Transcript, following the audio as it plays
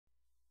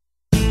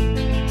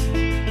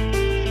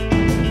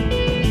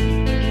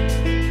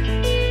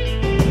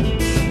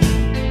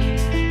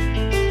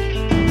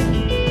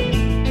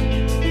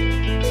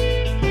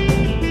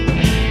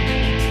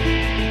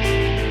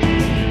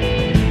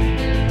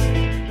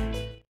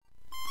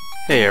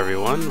Hey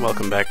everyone,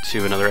 welcome back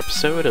to another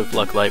episode of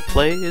Lucklight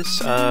Plays.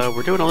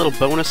 We're doing a little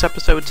bonus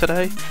episode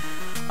today.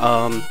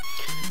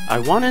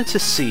 I wanted to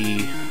see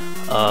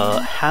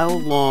how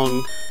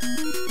long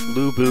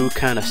Lubu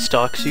kind of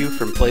stalks you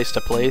from place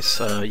to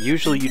place.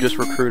 Usually you just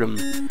recruit him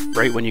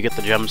right when you get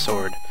the gem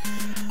sword,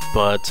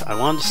 but I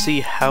wanted to see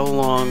how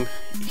long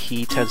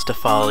he tends to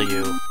follow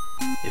you.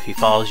 If he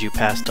follows you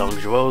past Dong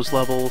Zhuo's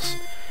levels,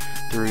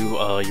 through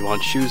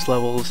Yuan Shu's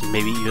levels, and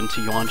maybe even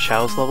to Yuan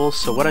Shao's levels.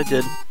 So what I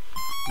did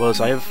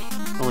was, I have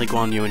only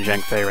Guan Yu and Zhang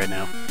Fei right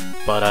now,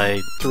 but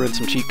I threw in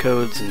some cheat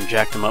codes and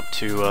jacked them up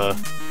to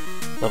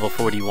level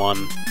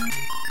 41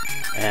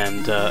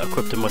 and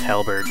equipped them with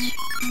halberds.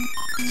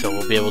 So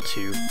we'll be able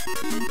to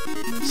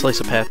slice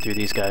a path through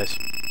these guys.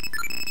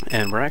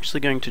 And we're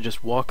actually going to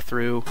just walk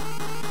through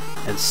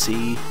and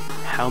see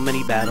how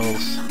many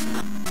battles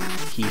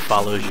he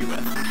follows you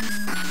with.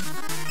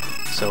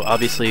 So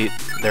obviously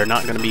they're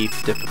not going to be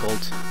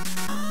difficult,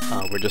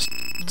 we're just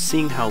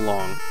seeing how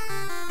long.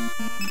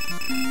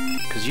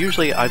 Because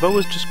usually I've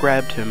always just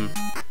grabbed him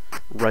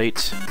right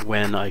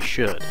when I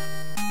should.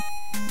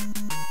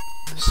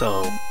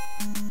 So,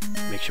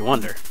 makes you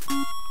wonder,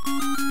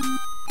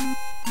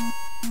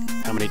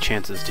 how many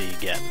chances do you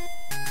get?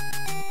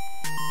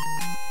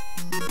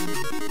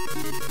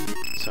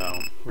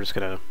 So, we're just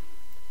gonna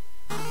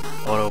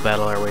auto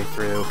battle our way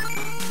through.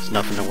 There's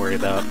nothing to worry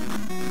about.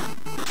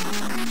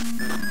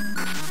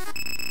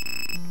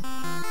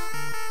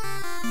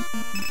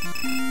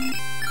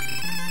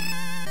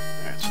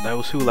 That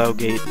was Hulao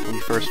Gate when we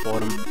first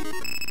fought him.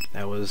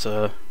 That was,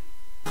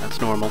 that's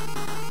normal.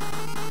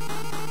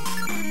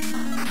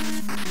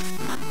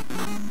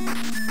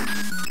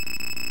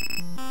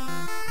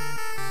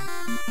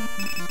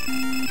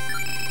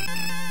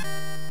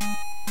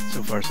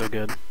 So far, so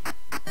good.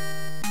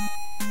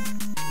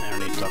 I don't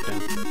need to talk to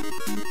him.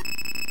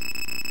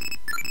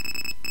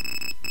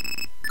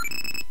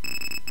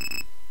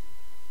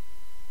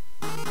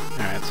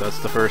 Alright, so that's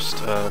the first,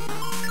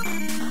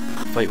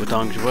 fight with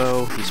Dong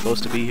Zhuo. He's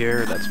supposed to be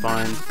here, that's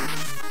fine.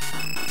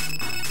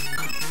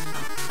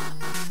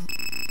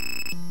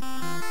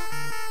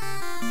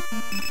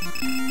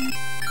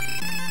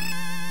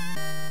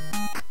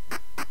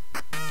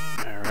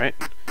 Alright,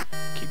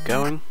 keep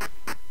going.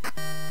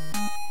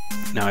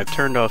 Now I've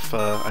turned off,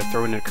 I've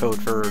thrown in a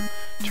code for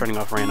turning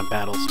off random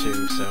battles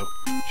too, so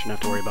shouldn't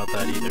have to worry about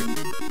that either.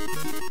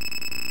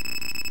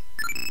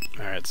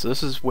 Alright, so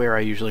this is where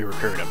I usually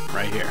recruit him,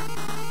 right here.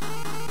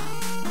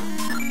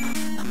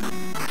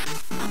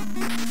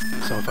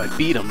 So if I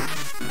beat him,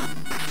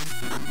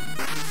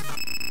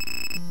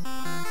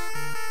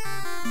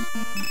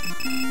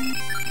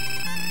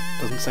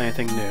 doesn't say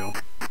anything new.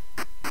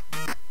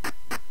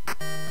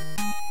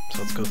 So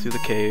let's go through the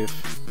cave,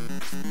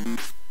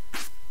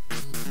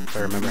 if I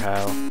remember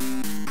how.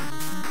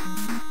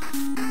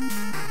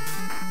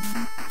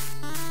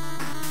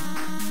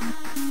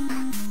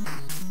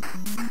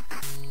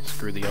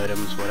 Screw the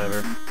items,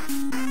 whatever.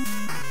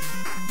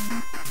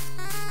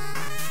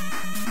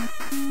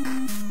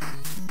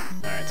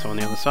 So on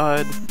the other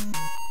side,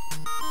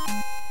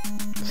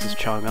 this is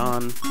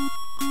Chang'an.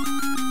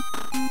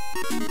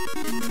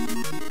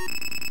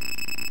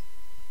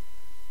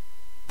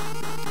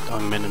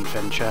 Dongmin and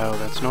Fen Chao,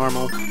 that's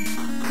normal.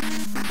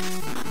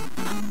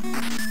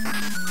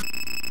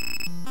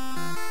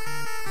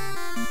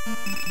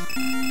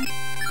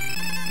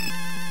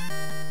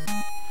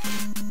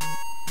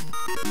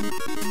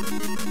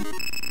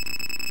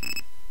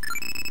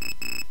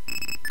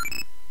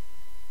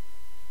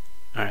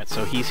 Alright,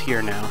 so he's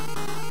here now.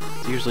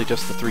 It's usually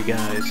just the three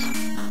guys.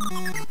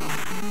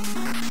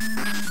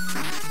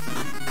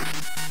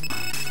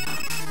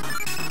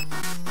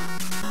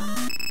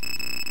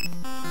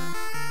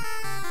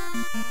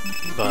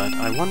 But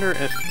I wonder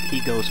if he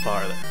goes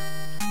farther.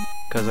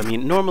 Because, I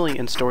mean, normally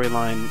in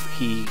storyline,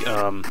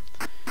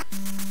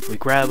 we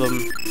grab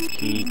him,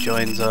 he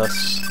joins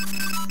us,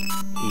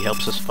 he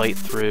helps us fight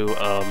through,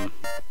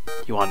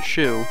 Yuan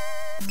Shu,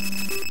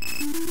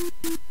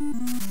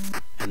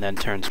 and then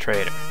turns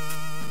traitor.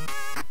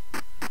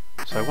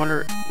 So I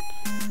wonder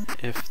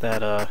if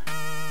that, I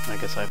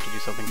guess I have to do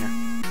something here.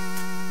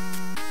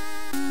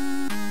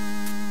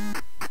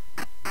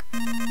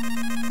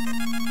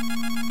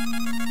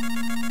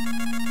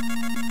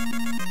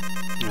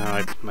 No,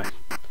 I might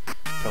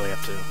probably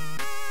have to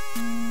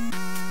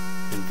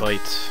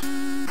invite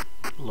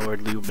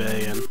Lord Liu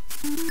Bei in.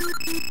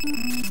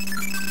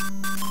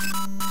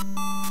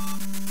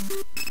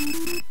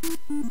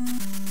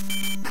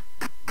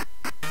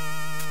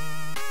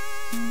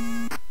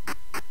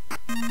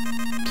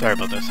 Sorry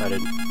about this, I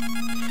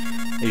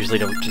usually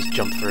don't just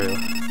jump through.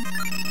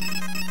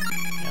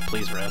 Yeah,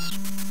 please rest.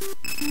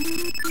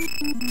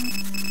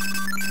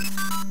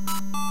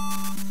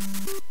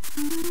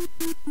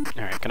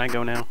 Alright, can I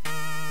go now?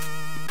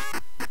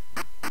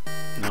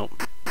 Nope.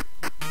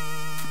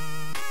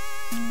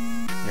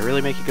 They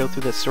really make you go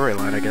through this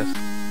storyline, I guess.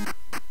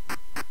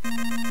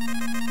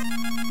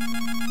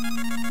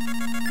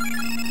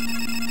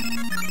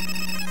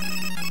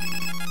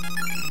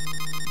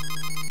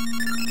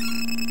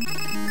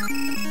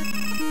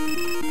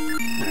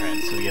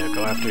 so yeah,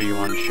 go after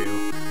Yuan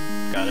Shu.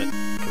 Got it.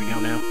 Can we go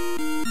now?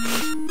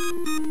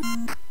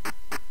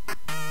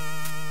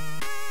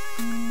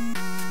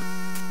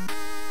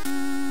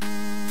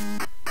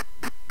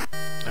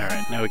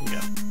 Alright, now we can go.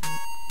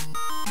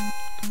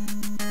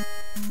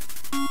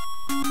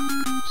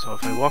 So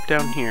if I walk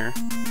down here,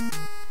 am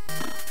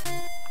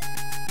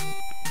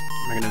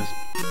I gonna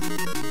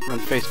run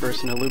face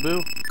first into Lu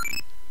Bu?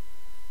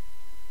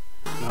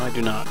 No, I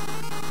do not.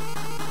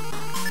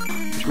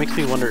 Which makes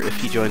me wonder if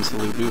he joins the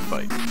Lu Bu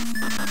fight.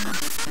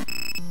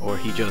 Or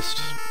he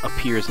just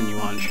appears in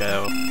Yuan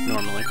Shao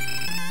normally.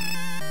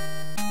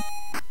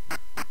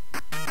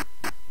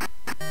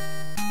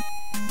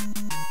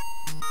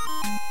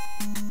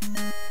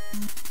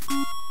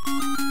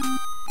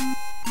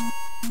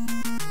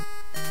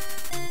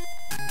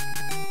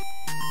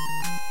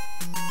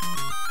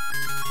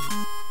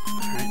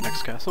 Alright,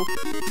 next castle.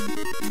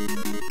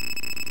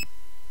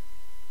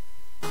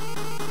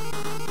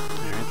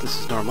 Alright, this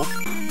is normal.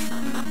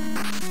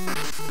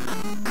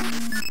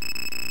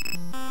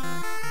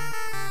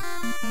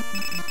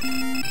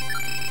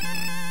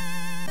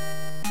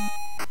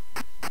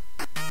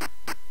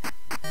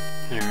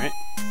 Alright.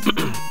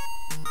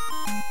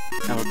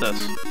 How about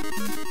this?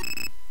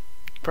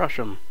 Crush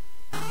him.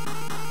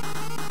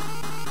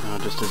 No,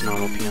 just his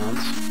normal peons.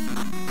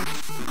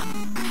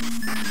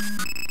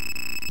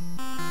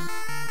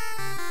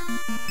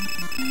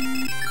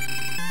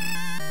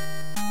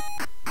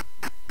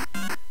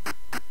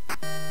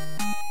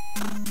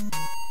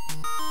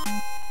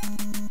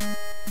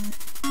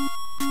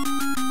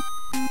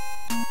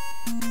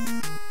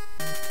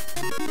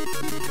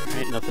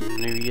 Alright, nothing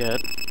new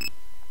yet.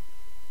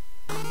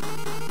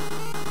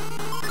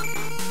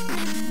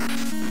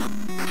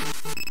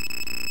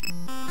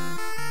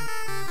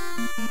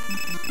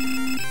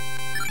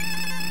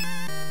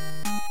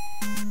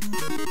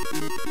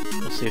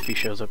 We'll see if he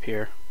shows up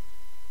here.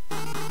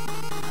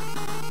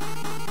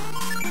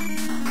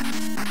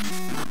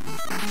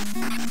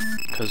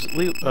 Because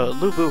Lu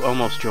Bu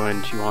almost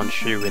joined Yuan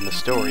Shu in the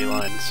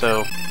storyline,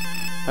 so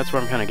that's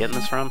where I'm kind of getting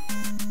this from.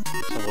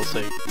 So we'll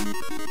see.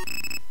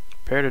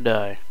 Prepare to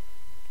die.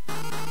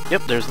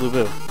 Yep, there's Lu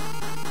Bu.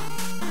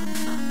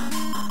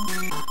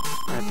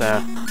 Right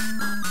there.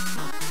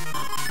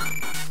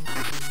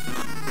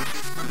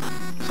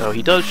 So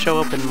he does show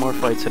up in more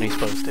fights than he's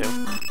supposed to.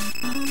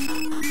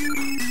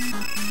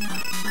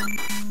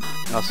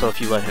 Also,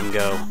 if you let him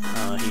go,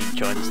 he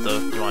joins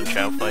the Yuan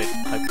Shao fight.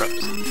 I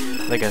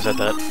think I said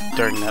that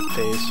during that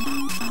phase.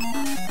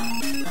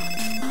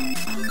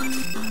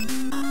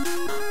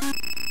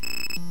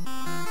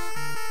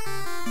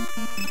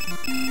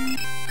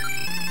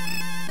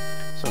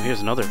 So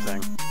here's another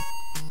thing.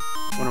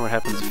 I wonder what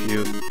happens if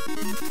you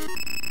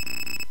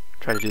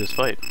try to do this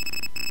fight.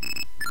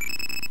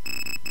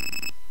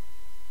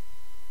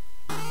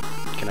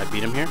 Can I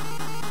beat him here?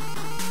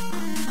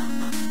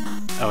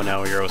 Oh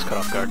no, you're always caught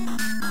off guard.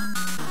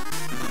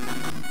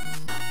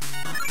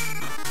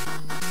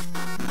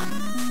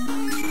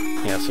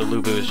 Yeah, so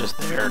Lu Bu is just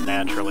there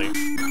naturally.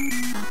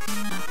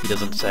 He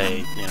doesn't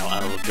say, you know,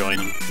 I will join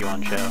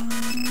Yuan Shao.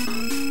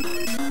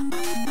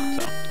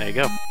 So, there you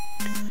go.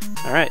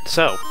 Alright,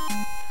 so,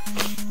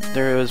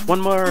 there is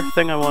one more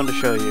thing I wanted to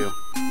show you.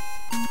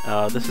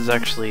 This is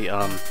actually,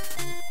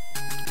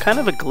 kind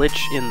of a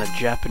glitch in the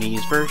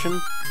Japanese version,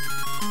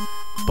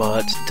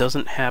 but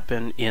doesn't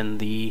happen in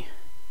the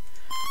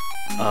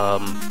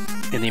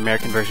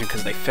American version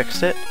because they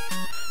fixed it.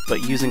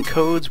 But using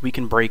codes, we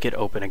can break it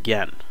open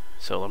again.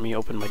 So let me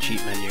open my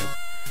cheat menu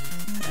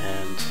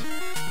and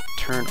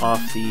turn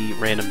off the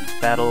random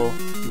battle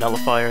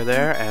nullifier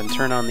there and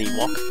turn on the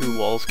walk through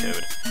walls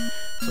code.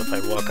 So if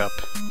I walk up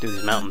through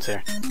these mountains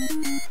here,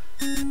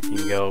 you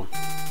can go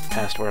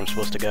past where I'm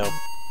supposed to go.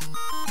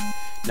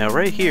 Now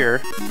right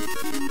here,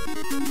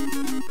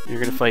 you're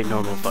gonna fight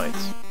normal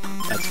fights.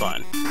 That's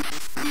fine.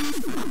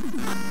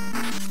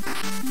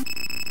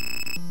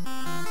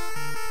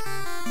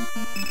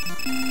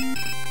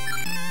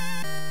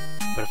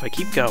 But if I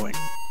keep going,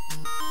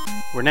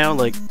 we're now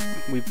like,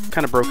 we've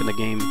kind of broken the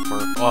game,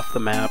 we're off the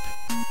map,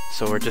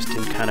 so we're just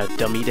in kind of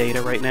dummy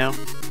data right now.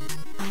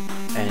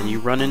 And you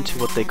run into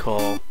what they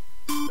call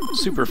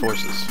super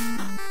forces,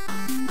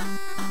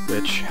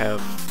 which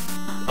have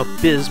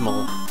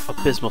abysmal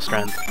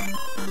strength,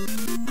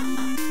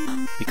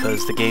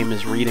 because the game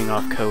is reading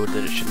off code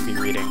that it shouldn't be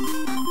reading.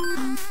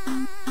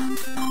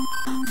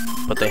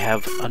 But they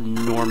have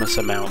enormous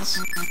amounts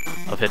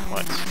of hit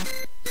points.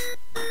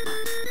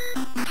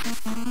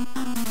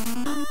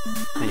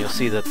 And you'll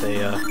see that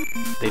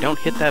they don't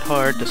hit that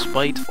hard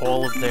despite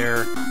all of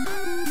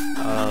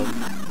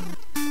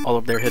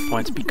their hit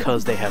points,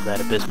 because they have that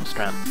abysmal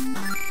strength.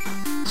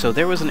 So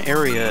there was an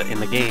area in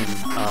the game,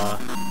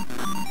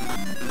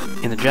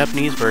 in the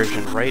Japanese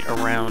version, right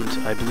around,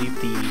 I believe,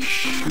 the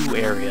shoe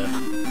area,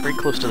 very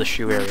close to the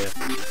shoe area,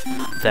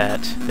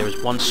 that there was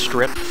one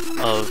strip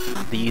of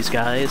these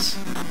guys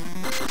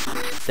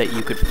that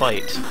you could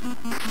fight.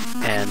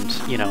 And,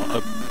 you know,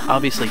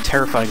 obviously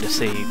terrifying to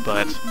see,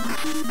 but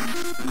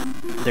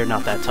they're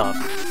not that tough.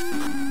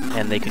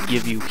 and they could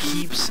give you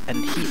heaps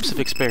and heaps of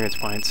experience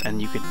points,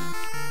 and you could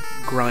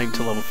grind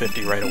to level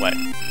 50 right away.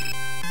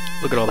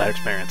 Look at all that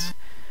experience.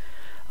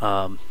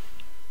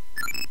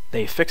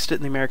 They fixed it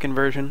in the American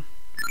version,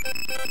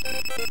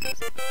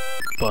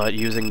 but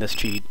using this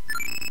cheat,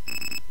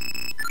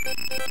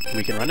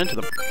 we can run into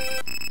them.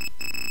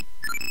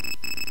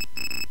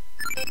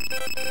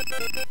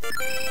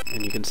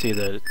 And you can see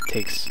that it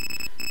takes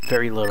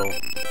very little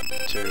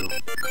to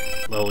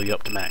level you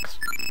up to max.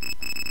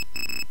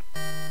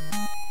 So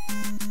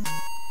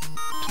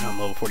now I'm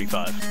level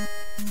 45.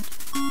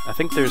 I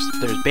think there's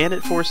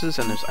bandit forces,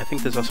 and I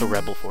think there's also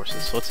rebel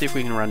forces. So let's see if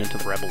we can run into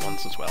the rebel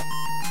ones as well.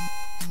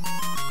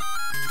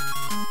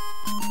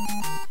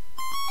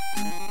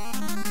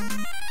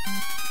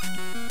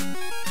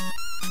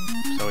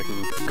 So we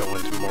can go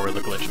into more of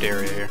the glitched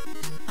area here.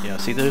 Yeah,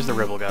 see, there's the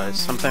rebel guys.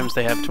 Sometimes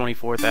they have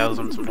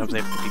 24,000, sometimes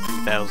they have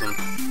 53,000.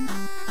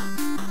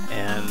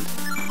 And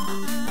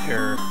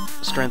their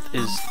strength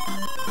is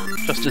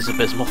just as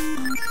abysmal.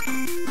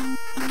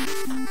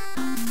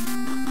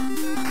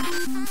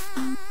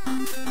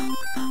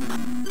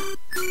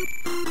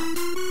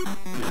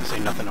 Yeah, see,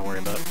 nothing to worry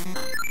about.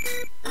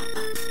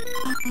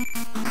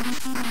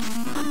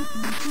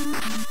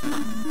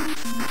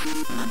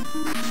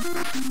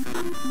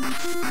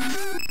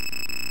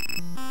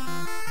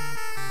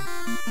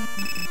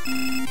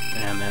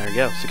 And there we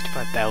go,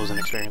 65,000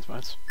 experience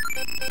points.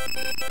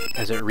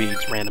 As it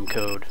reads random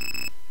code.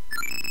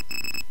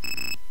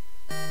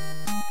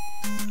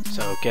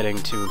 So getting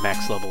to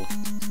max level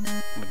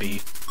would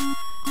be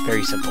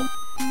very simple.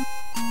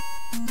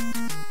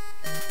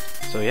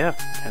 So yeah,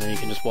 and then you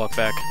can just walk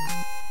back,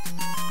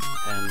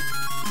 and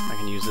I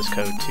can use this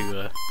code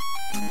to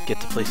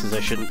get to places I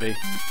shouldn't be.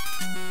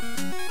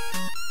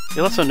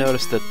 You'll also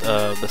notice that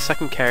the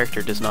second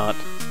character does not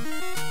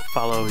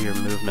follow your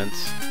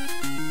movements.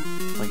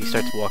 Like, he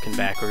starts walking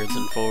backwards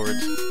and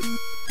forwards.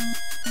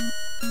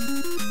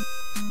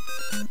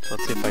 So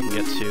let's see if I can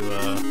get to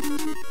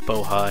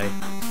Bohai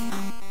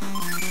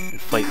and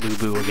fight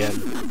Lubu again.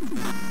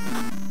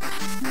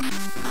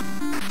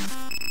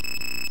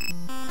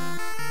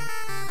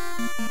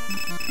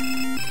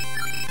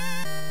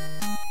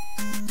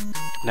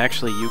 And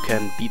actually, you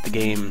can beat the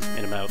game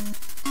in about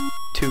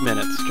 2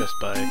 minutes just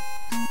by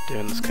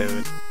doing this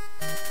code.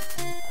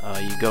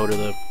 You go to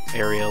the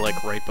area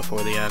like right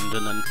before the end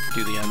and then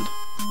do the end.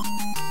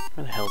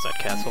 Where the hell's that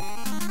castle?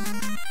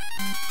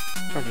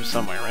 It's around here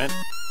somewhere, right?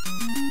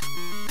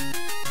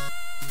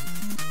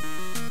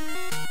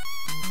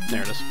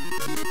 There it is.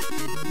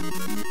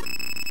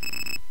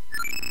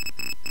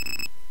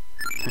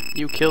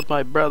 You killed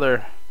my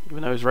brother,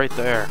 even though he was right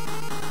there.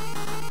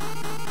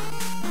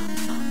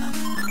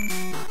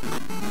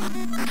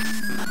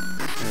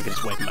 I can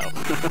just wipe him out.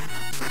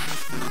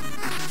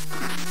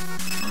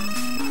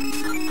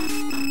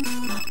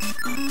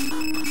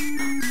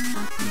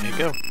 There you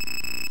go.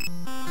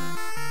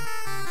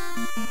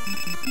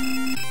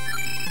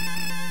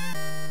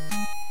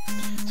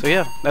 So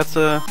yeah, that's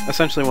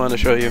essentially wanted to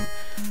show you.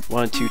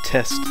 Wanted to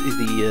test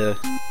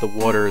the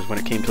waters when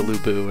it came to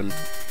Lubu, and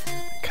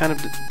kind of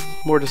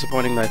more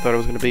disappointing than I thought it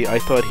was going to be. I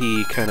thought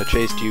he kind of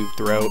chased you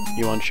throughout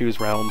Yuan Shu's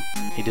realm.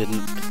 He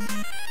didn't.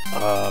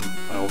 I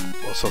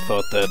also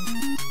thought that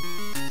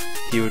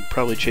he would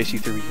probably chase you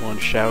through Yuan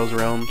Shao's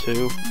realm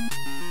too.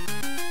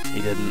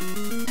 He didn't.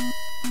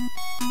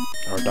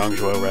 Or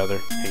Dongzhuo rather.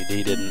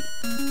 He didn't.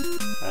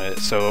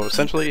 So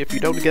essentially, if you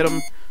don't get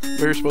him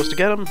where you're supposed to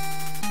get him,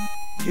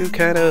 you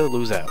kind of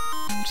lose out.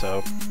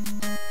 So,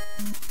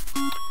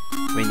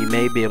 I mean, you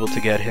may be able to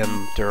get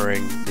him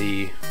during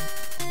the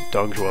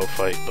Dongzhuo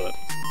fight, but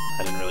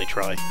I didn't really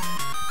try.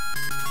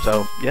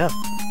 So, yeah.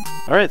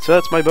 Alright, so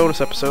that's my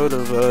bonus episode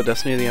of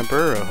Destiny of the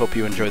Emperor. I hope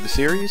you enjoyed the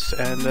series,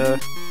 and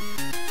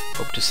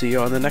hope to see you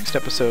on the next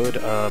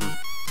episode.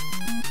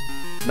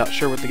 Not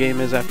sure what the game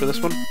is after this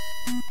one.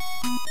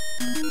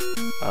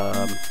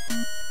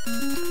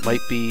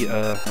 Might be,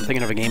 I'm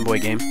thinking of a Game Boy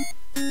game.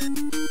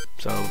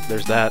 So,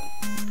 there's that.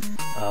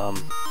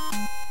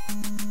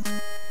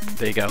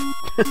 There you go.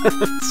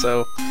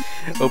 So,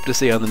 hope to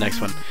see you on the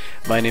next one.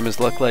 My name is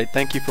Lucklight,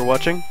 thank you for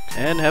watching,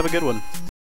 and have a good one.